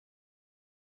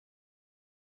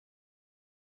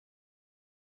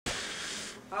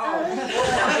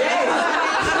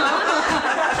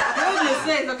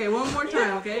Chase, okay, one more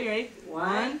time, okay? Ready?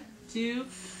 1, 2.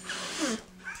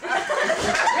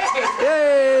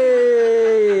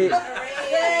 Yay!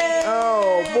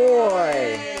 Oh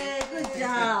boy! Good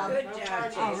job. Good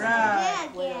job, All Jason. right.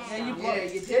 Yeah,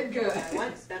 you did good.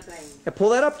 Yeah, pull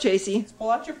that up, Chasey. Pull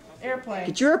out your airplane.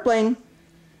 Get your airplane.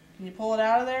 Can you pull it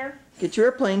out of there? Get your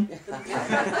airplane.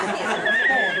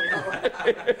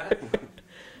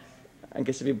 I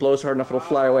guess if he blows hard enough, it'll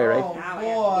fly away, right? Oh,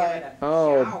 boy.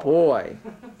 Oh boy.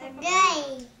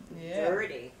 Yeah.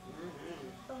 Dirty.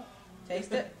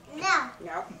 Taste it? No.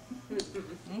 No.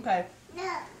 Okay.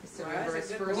 No. So remember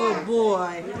his first Oh,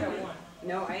 boy.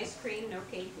 No ice cream, no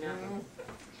cake, nothing.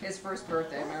 His first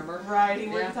birthday, remember? Right, he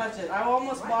wouldn't touch it. I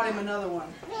almost bought him another one.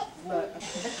 But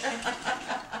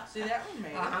see, that one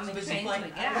made How it. many trains we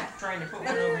got? Trying to put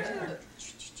one over here.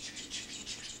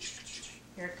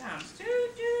 Here it comes. Doot,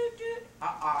 doot, doot.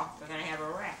 Uh-oh, we're gonna have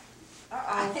a wreck.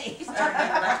 Uh-oh. He's starting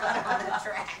to wreck on the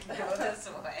track. Go this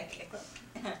way.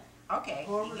 Okay,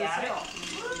 Go over you this got it.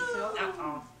 hill.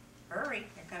 Uh-oh. Hurry,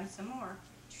 here comes some more.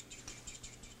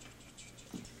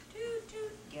 Doot,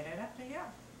 doot. Get it up the hill.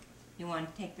 You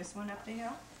want to take this one up the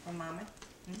hill for Mama?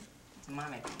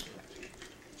 Mama can do it.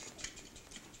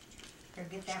 Here,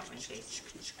 get that one, Chase.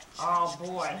 Oh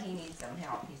boy, he needs some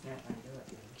help. He's not going to do it.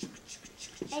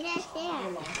 I just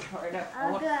did. Card up.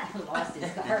 Oh, Oh, good. lost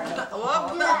his card.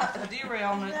 Whoop,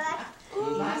 derailment. He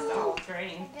lost the whole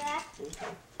train. Good.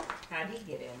 How'd he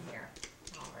get in here?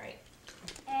 All right.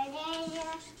 And then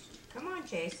Come on,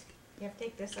 Chase. You have to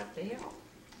take this up the hill.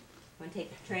 Want to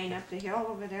take the train up the hill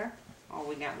over there? Oh,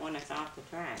 we got one that's off the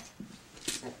track.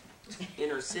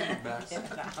 Inner city bus.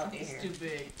 It's out It's here. too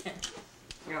big.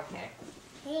 Okay.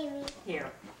 Amy. Here.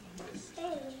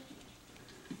 Amy.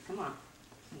 Come on.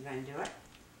 You gonna do it?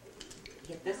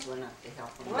 Get this one up the hill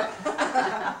for me.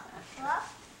 What?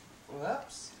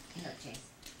 Whoops. Here, Chase.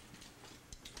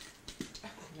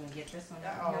 You gonna get this one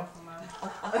up the hill for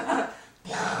Mom?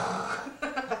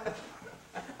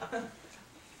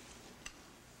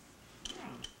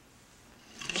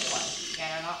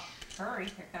 Got it up. Hurry,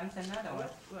 here comes another one.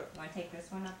 Look. Want to take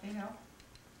this one up the hill?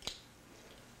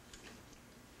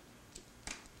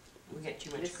 We got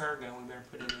too much cargo. We better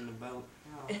put it in the boat.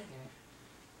 Oh, okay.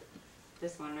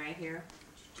 This one right here.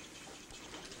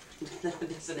 It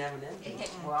doesn't have an end.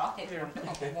 Well,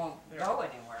 it won't go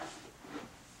anywhere.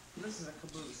 This is a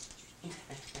caboose.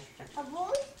 A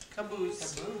boot?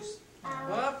 Caboose. Caboose.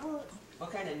 Whoop. Boot.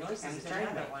 What kind of noise does Comes the train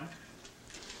another make? one.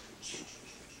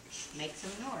 Make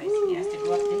some noise. He has to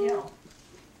go up the hill.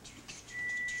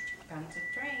 Comes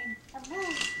a train. A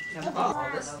boot. Comes Oh,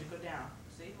 a this boat. go down.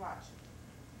 See, watch.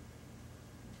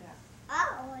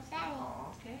 Oh, what's that?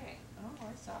 Oh, okay. Oh,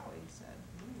 I saw what you said.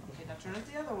 Okay, now turn it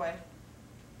the other way.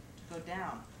 To go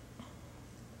down.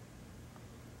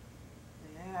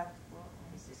 Yeah. Well,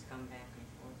 He's just come back and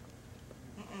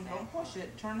forth. don't push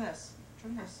it. Turn this.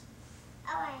 Turn this.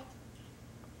 Alright.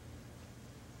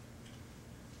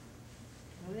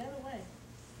 Go the other way.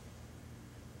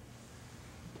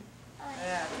 Alright.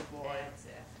 Yeah, good boy. That's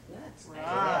it. That's Right.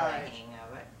 I get the hang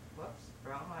of it. Whoops,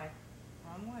 wrong way.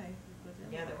 Wrong way. Go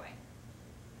The other way.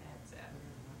 That's it.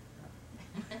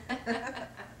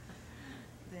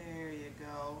 There you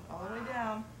go. All the way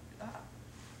down. Ah.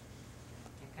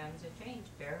 Here comes a change.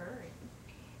 Bear hurry.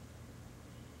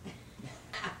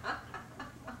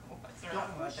 What's Don't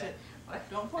wrong push with it. What?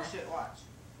 Don't push it. Watch.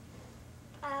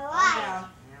 All Alright. down.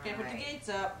 Okay, put the Alright. gates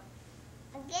up.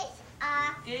 This,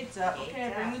 Gates up. Okay,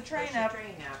 Gates bring up. the train Push up. The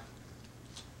train up.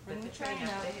 Bring Put the the train train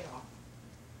up up. the hill.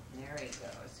 There he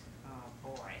goes. Oh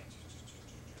boy.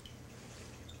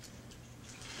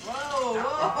 Whoa,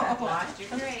 Oh, whoa. lost your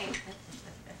train.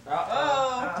 Oh.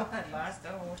 Oh, I lost the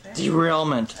whole thing.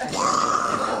 Derailment.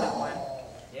 Another one.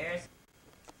 There's.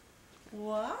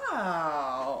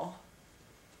 Wow.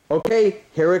 Okay,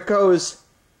 here it goes.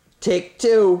 Take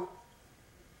 2.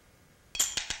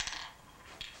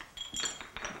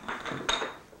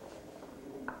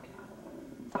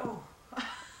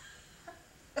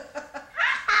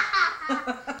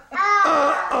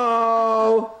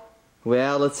 Uh-oh.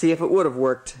 Well, let's see if it would have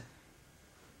worked.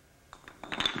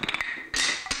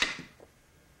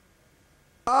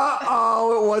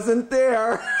 Uh-oh, it wasn't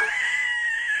there.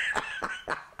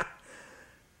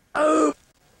 Oh.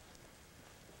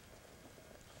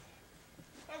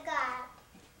 I got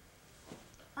it.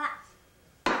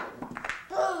 Watch.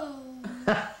 Boom.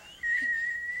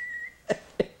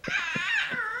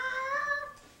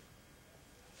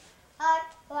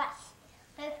 Watch.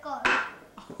 Let's go.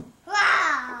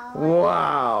 Wow.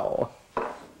 Wow.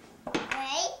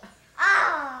 Ready?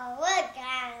 Oh, look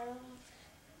at him.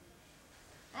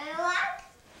 And what?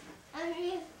 And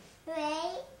you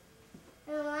ready?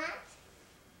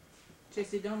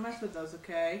 Chasey, don't mess with those,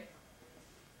 okay?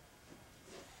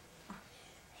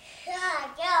 Here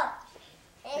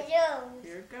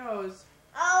it goes.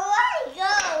 Oh, it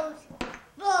goes.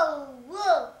 Whoa,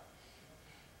 whoa.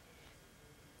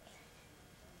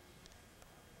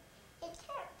 It's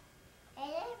up.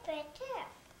 It's up.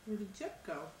 Where did Chip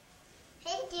go?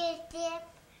 Hey, Chip.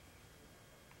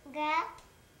 Grab.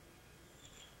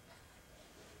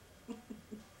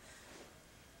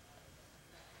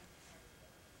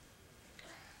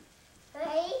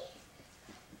 Ready?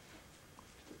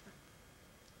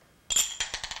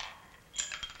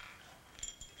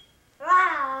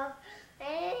 Wow.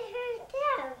 I hurt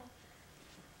them.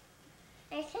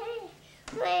 I said,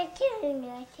 my turn,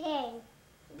 I think.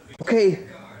 Okay.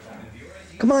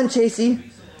 Come on,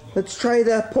 Chasey. Let's try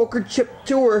the poker chip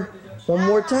tour one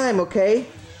more time, okay?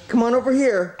 Come on over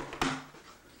here.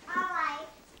 Alright.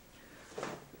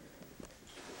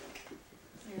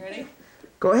 You ready?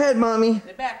 Go ahead, Mommy.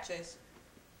 Stay back, Chase.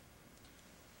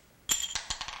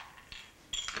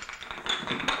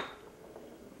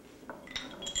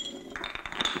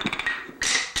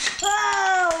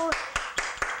 Whoa!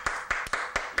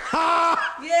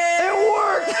 Ha! Yay! It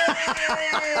worked!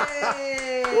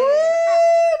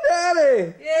 Woo,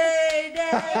 Daddy! Yay,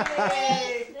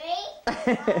 Daddy!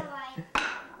 Alright.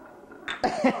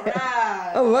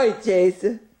 All right, Chase.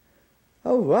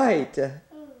 All right.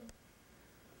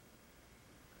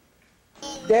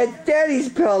 That's Daddy's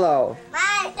pillow.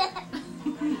 My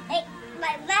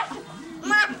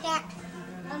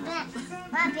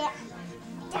back.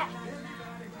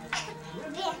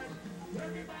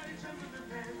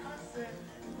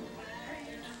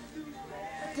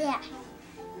 Yeah.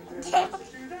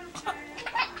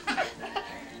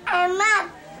 I'm up.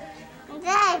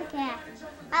 There.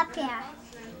 Up here.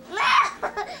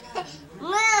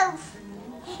 Move.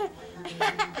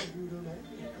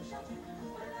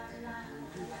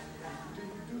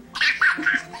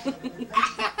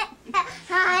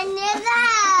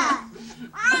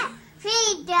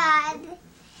 Feed dog.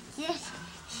 Just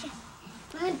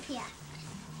move here.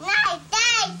 Nice,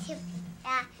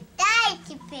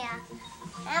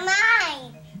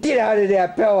 mine. Get out of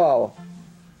that pillow.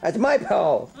 That's my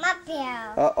pillow. My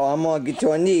pillow. Uh-oh, I'm gonna get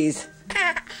you on these.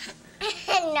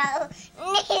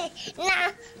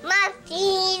 No, my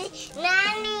feet,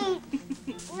 Nanny.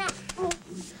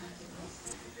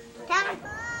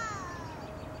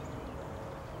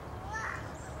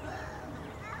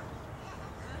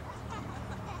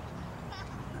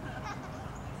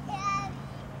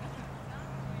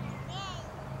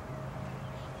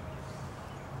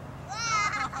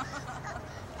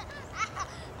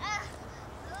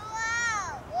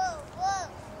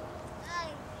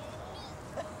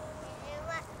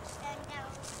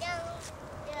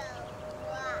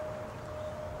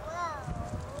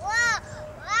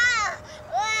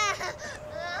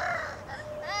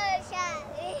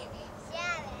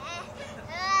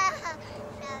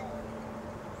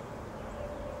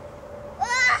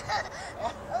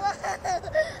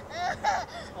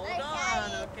 Hold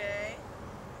on, okay?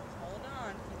 Hold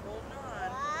on. Keep holding on.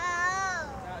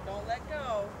 Now, don't let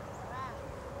go.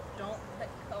 Don't let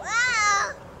go.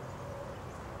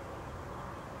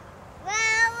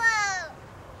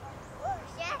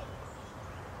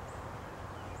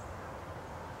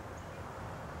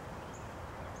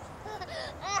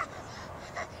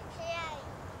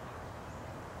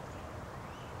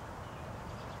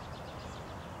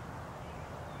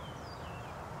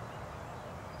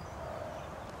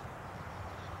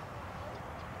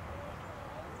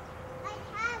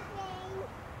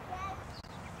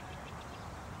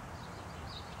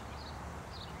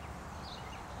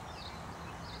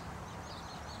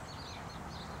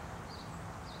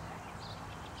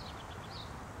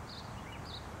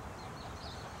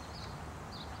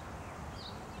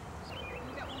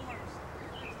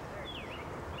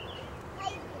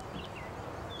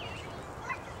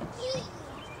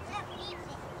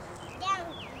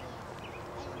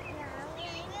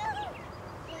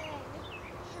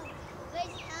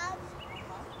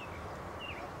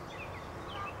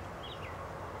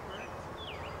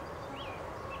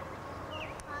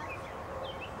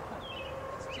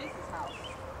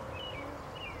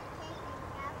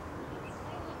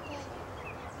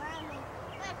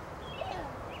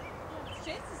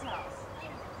 Chase's house.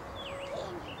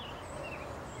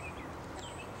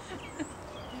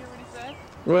 You hear what he said?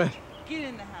 What? Get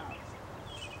in the house.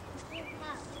 When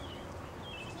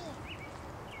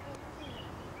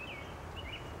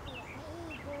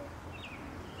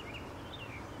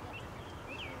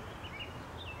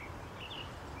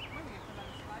are you gonna put on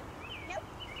the slide? Nope.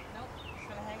 Nope. Just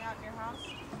gonna hang out in your house?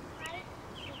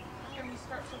 How come you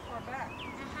start so far back? A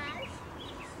house.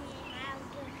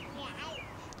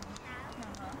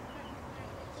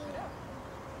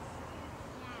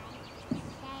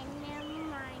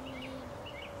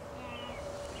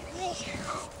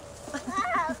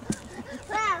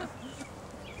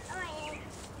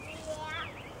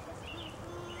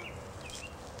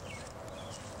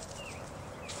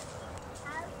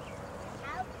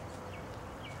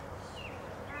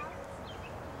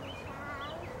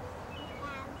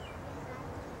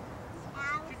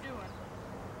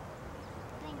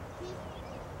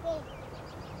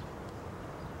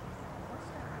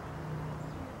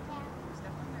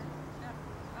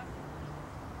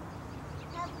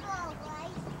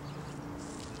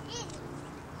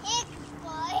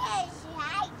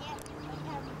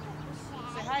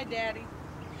 Hi, Daddy.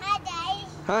 Hi, Daddy.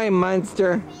 Hi,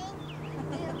 monster.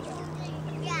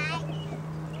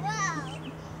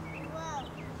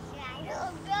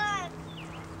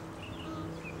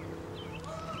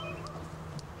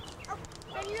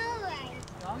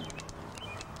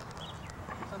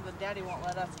 Something Daddy won't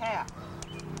let us have.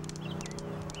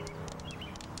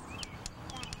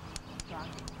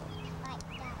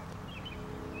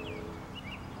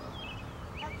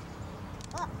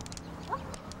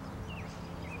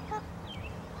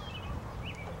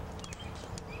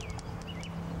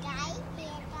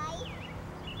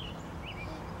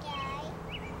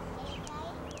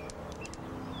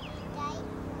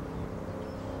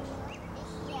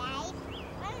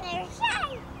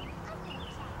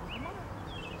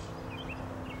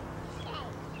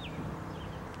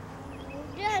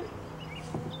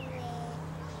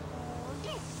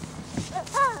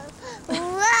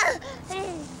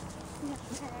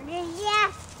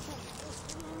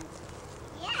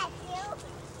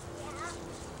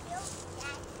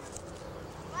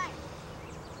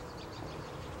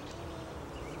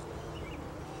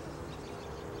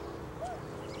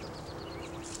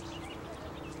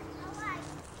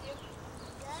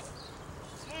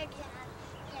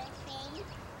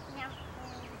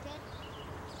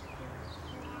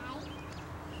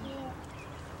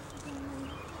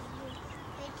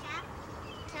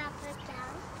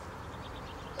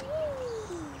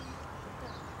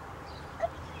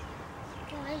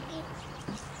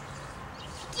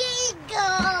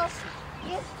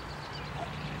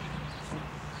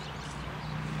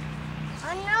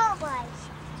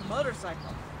 It's a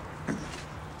motorcycle.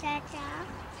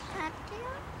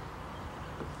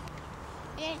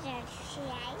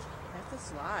 That's a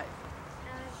slide.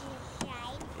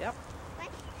 Yep.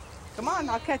 Come on,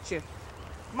 I'll catch you.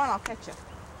 Come on, I'll catch you.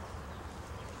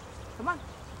 Come on.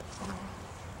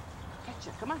 Catch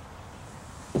you, come on.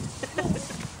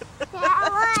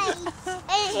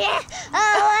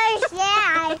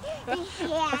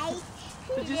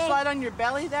 Did you slide on your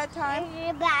belly that time?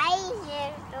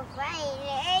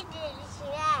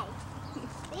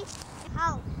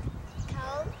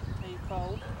 Cold. Are you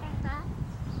cold?